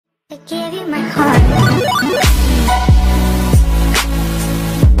I gave you my heart.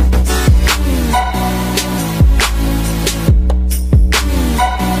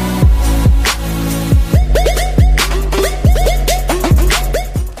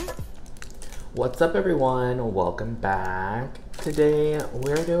 What's up, everyone? Welcome back. Today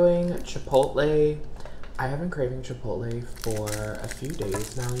we're doing Chipotle. I have been craving Chipotle for a few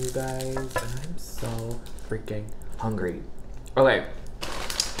days now, you guys, and I'm so freaking hungry. Okay,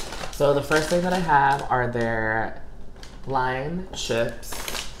 so the first thing that I have are their lime chips.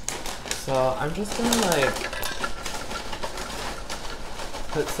 So I'm just gonna like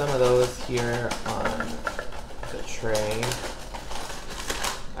put some of those here on the tray.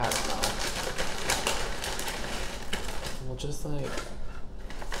 I don't know. We'll just like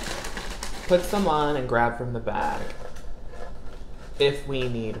put some on and grab from the bag if we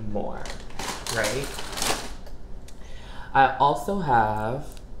need more, right? I also have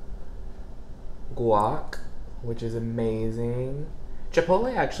guac, which is amazing.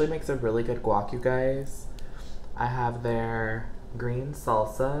 Chipotle actually makes a really good guac, you guys. I have their green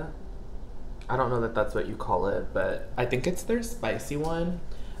salsa. I don't know that that's what you call it, but I think it's their spicy one.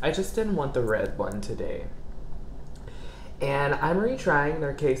 I just didn't want the red one today. And I'm retrying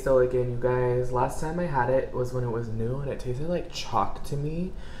their queso again, you guys. Last time I had it was when it was new and it tasted like chalk to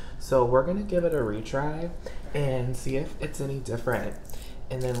me. So we're gonna give it a retry and see if it's any different.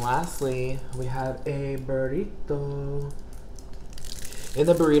 And then lastly, we have a burrito. In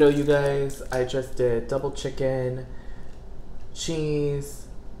the burrito, you guys, I just did double chicken, cheese,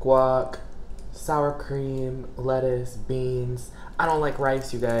 guac, sour cream, lettuce, beans. I don't like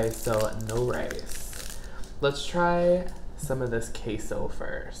rice, you guys, so no rice. Let's try some of this queso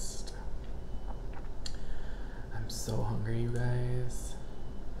first. I'm so hungry, you guys.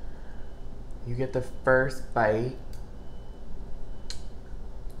 You get the first bite.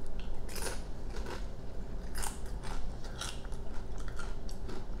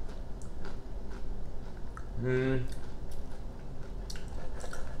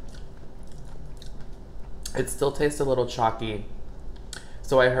 It still tastes a little chalky.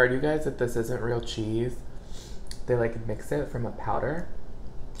 So I heard, you guys, that this isn't real cheese. They like mix it from a powder.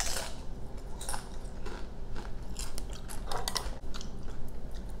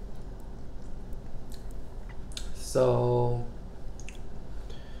 So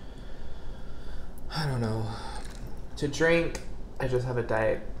I don't know. To drink, I just have a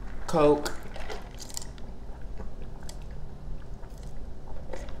Diet Coke.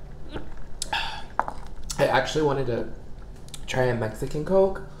 I actually wanted to try a Mexican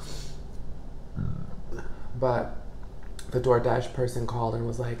Coke, but the DoorDash person called and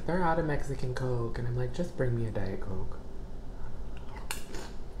was like, they're out of Mexican Coke. And I'm like, just bring me a Diet Coke.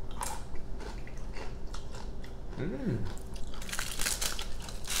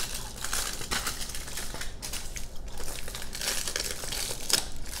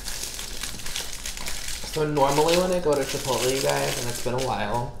 So normally when I go to Chipotle, you guys, and it's been a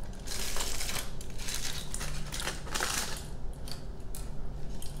while,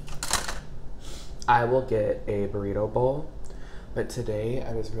 I will get a burrito bowl, but today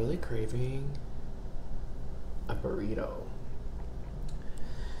I was really craving a burrito.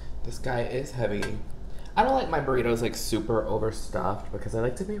 This guy is heavy. I don't like my burritos like super overstuffed because I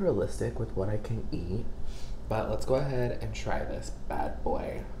like to be realistic with what I can eat, but let's go ahead and try this bad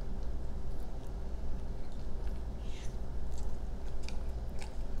boy.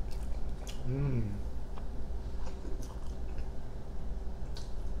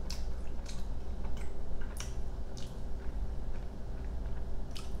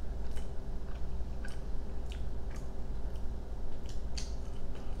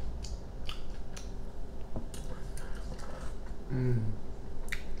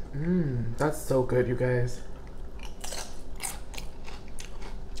 That's so good, you guys.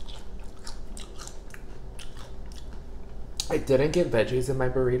 I didn't get veggies in my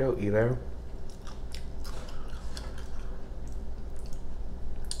burrito either,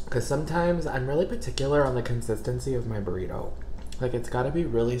 because sometimes I'm really particular on the consistency of my burrito. Like, it's got to be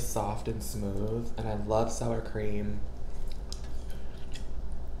really soft and smooth, and I love sour cream.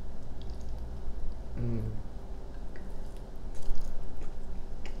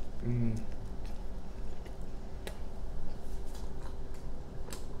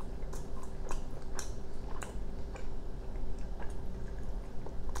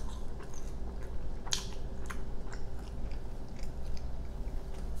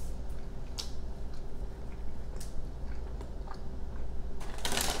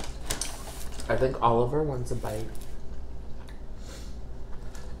 I think Oliver wants a bite.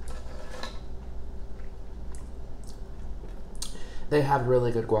 They have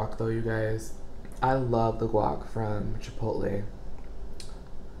really good guac though, you guys. I love the guac from Chipotle.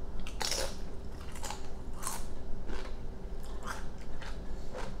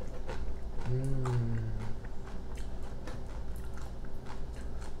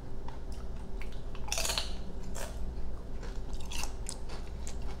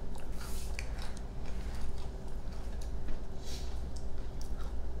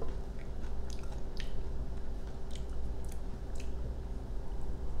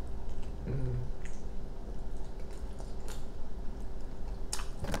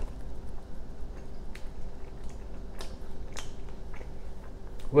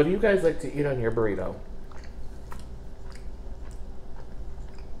 What do you guys like to eat on your burrito?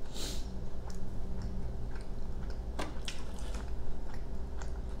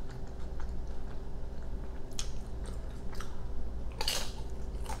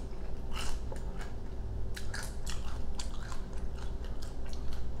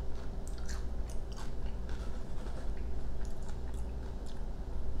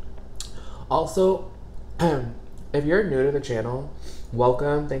 Also, if you're new to the channel,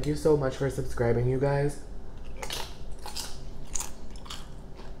 welcome. Thank you so much for subscribing, you guys.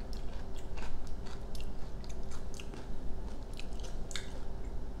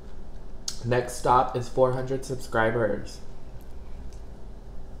 Next stop is 400 subscribers.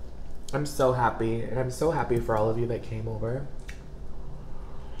 I'm so happy, and I'm so happy for all of you that came over.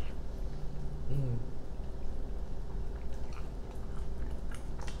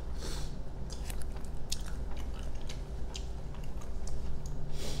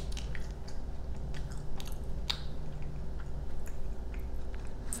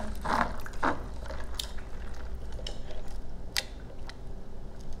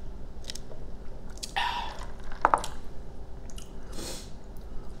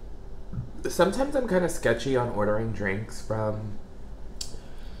 Sometimes I'm kind of sketchy on ordering drinks from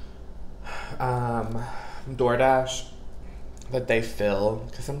DoorDash that they fill,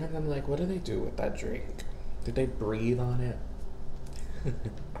 because sometimes I'm like, what do they do with that drink? Did they breathe on it?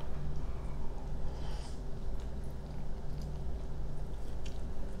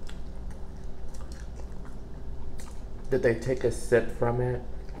 Did they take a sip from it?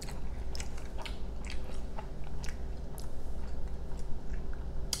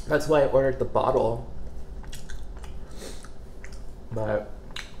 That's why I ordered the bottle, but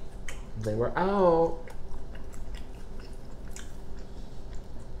they were out.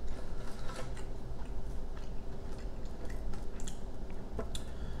 Oh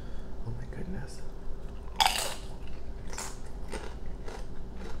my goodness.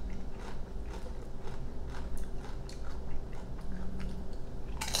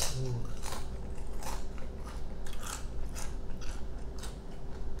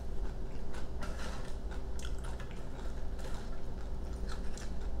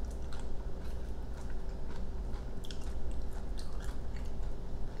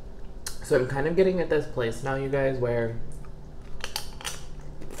 So I'm kind of getting at this place now, you guys, where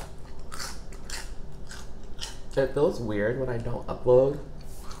it feels weird when I don't upload.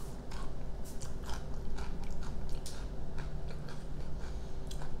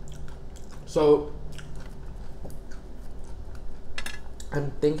 So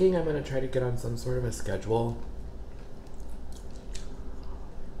I'm thinking I'm gonna try to get on some sort of a schedule.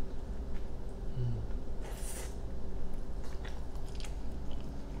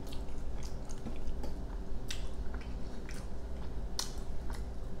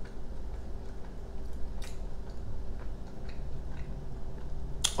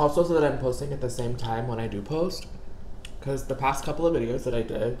 Also, so that I'm posting at the same time when I do post, because the past couple of videos that I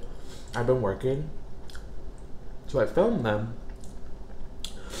did, I've been working, so I filmed them,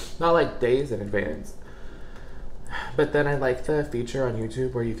 not like days in advance, but then I like the feature on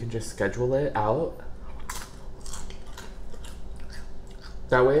YouTube where you can just schedule it out.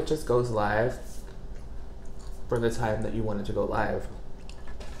 That way it just goes live for the time that you want it to go live.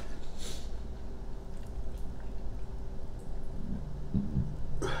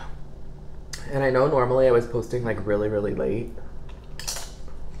 And I know normally I was posting like really, really late.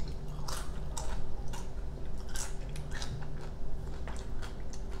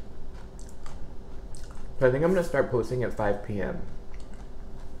 But I think I'm gonna start posting at 5 p.m.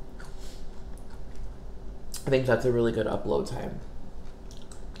 I think that's a really good upload time.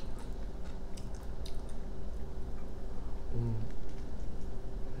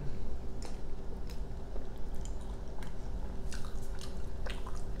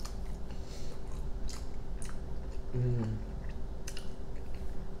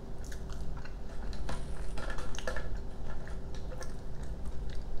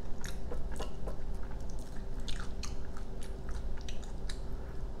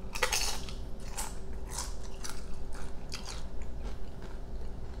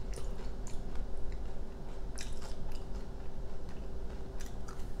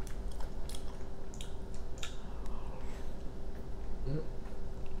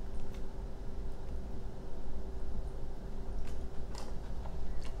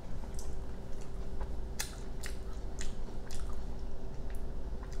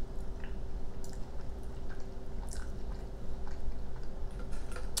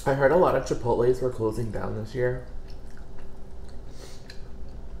 I heard a lot of Chipotles were closing down this year.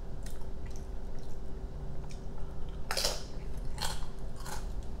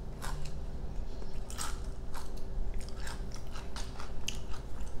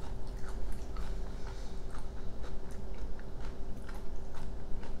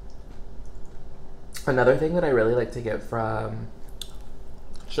 Another thing that I really like to get from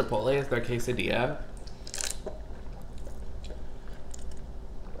Chipotle is their quesadilla.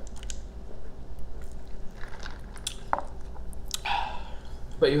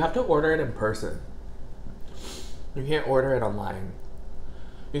 But you have to order it in person. You can't order it online.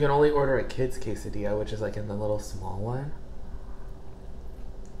 You can only order a kid's quesadilla, which is like in the little small one.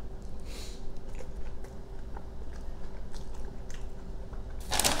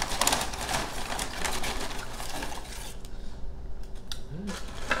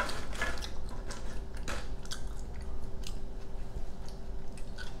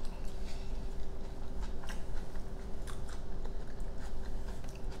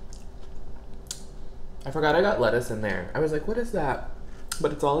 I forgot I got lettuce in there. I was like, what is that?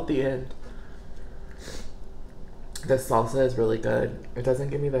 But it's all at the end. The salsa is really good. It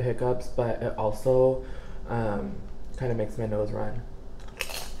doesn't give me the hiccups, but it also kind of makes my nose run.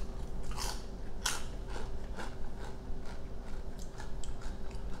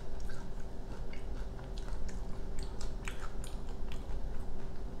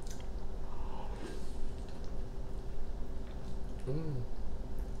 Mm.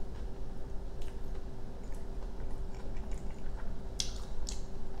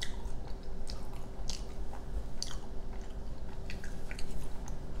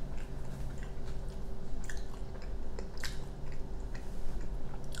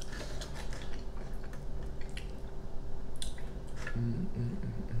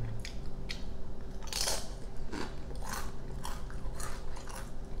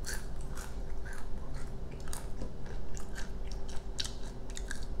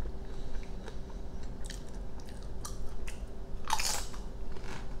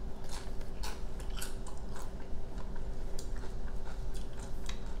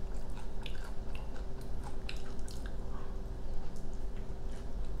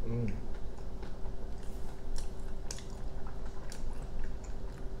 Mm.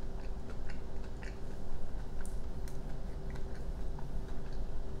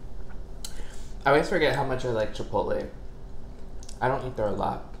 I always forget how much I like Chipotle. I don't eat there a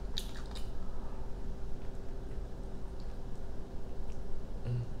lot.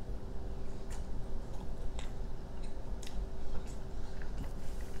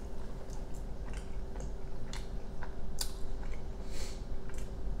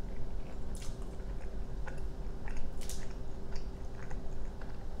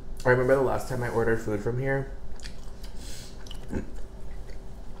 I remember the last time I ordered food from here.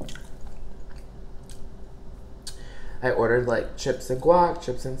 I ordered like chips and guac,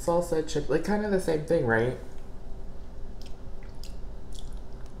 chips and salsa, like kind of the same thing, right?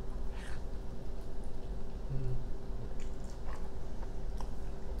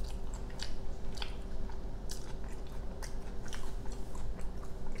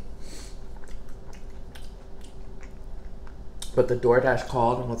 But the DoorDash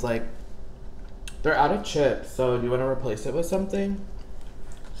called and was like, they're out of chips, so do you want to replace it with something?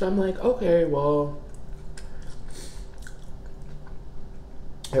 So I'm like, okay, well,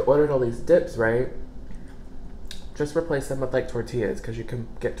 I ordered all these dips, right? Just replace them with like tortillas, because you can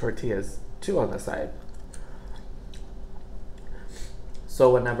get tortillas too on the side.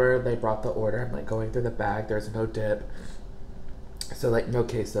 So whenever they brought the order, I'm like going through the bag, there's no dip. So like no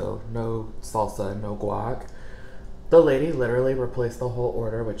queso, no salsa, no guac. The lady literally replaced the whole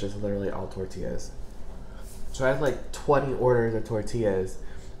order, which is literally all tortillas. So I had like 20 orders of tortillas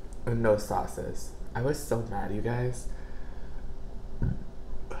and no sauces. I was so mad, you guys.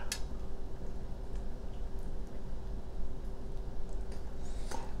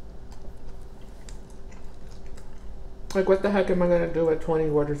 Like, what the heck am I gonna do with 20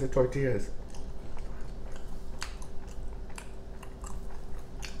 orders of tortillas?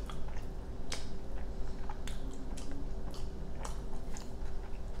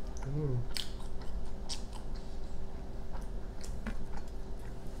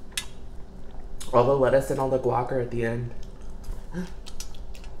 All the lettuce and all the guac are at the end.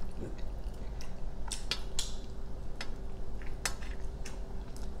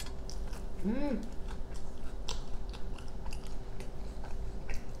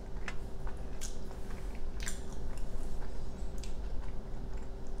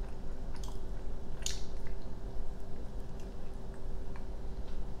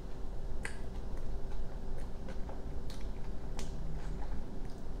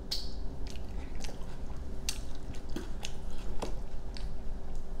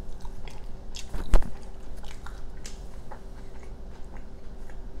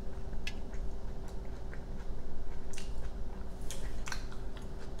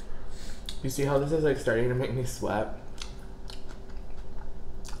 You see how this is like starting to make me sweat?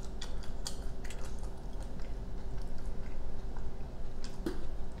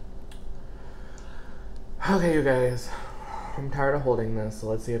 Okay, you guys. I'm tired of holding this, so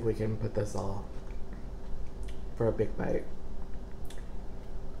let's see if we can put this all for a big bite.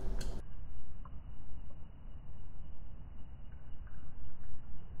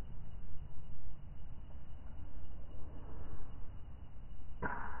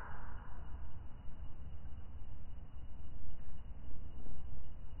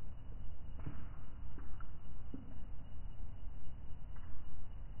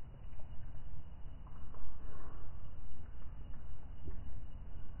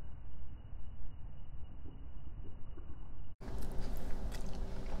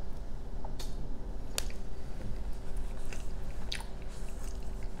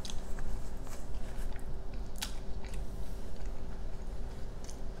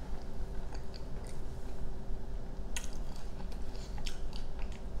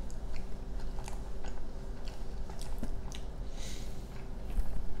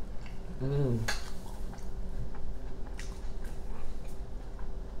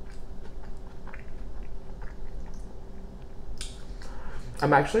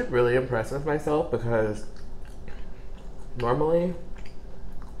 I'm actually really impressed with myself because normally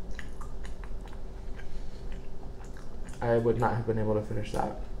I would not have been able to finish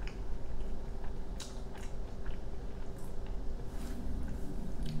that.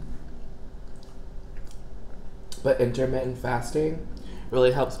 But intermittent fasting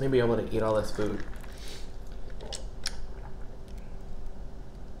really helps me be able to eat all this food.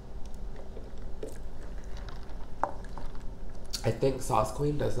 I think Sauce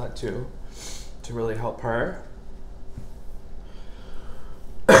Queen does that too, to really help her.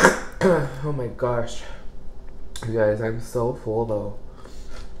 Oh my gosh. You guys, I'm so full though.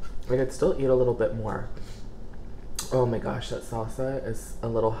 I could still eat a little bit more. Oh my gosh, that salsa is a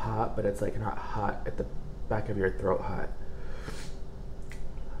little hot, but it's like not hot at the back of your throat hot.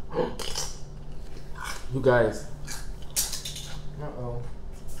 You guys. Uh-oh.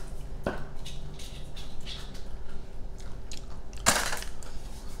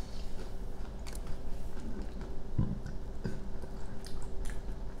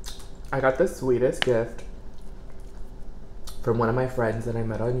 I got the sweetest gift from one of my friends that I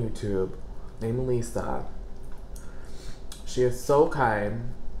met on YouTube named Lisa. She is so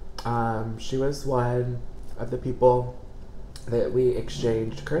kind. She was one of the people that we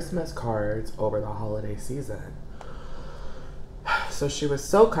exchanged Christmas cards over the holiday season. So she was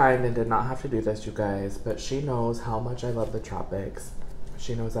so kind and did not have to do this, you guys, but she knows how much I love the tropics.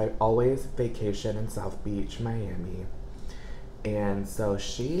 She knows I always vacation in South Beach, Miami. And so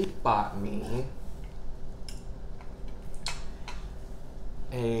she bought me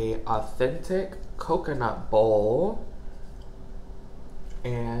a authentic coconut bowl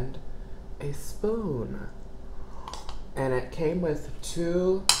and a spoon. And it came with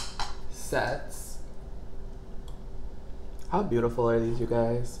 2 sets. How beautiful are these, you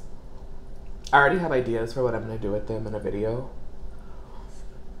guys? I already have ideas for what I'm gonna do with them in a video.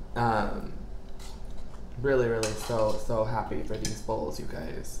 Really, really so happy for these bowls, you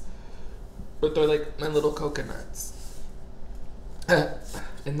guys. But they're like my little coconuts.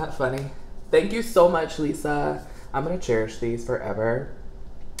 Isn't that funny? Thank you so much, Lisa. I'm gonna cherish these forever.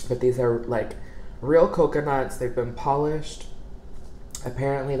 But these are like real coconuts. They've been polished.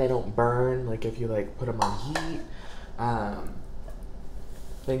 Apparently they don't burn, like if you like put them on heat.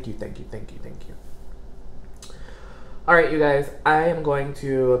 Thank you. All right, you guys, I am going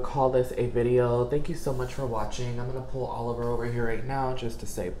to call this a video. Thank you so much for watching. I'm gonna pull Oliver over here right now just to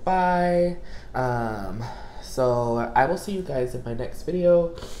say bye. So I will see you guys in my next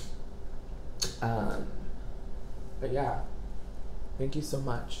video. But yeah, thank you so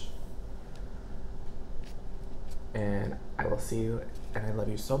much. And I will see you, and I love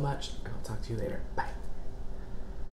you so much, and I'll talk to you later. Bye.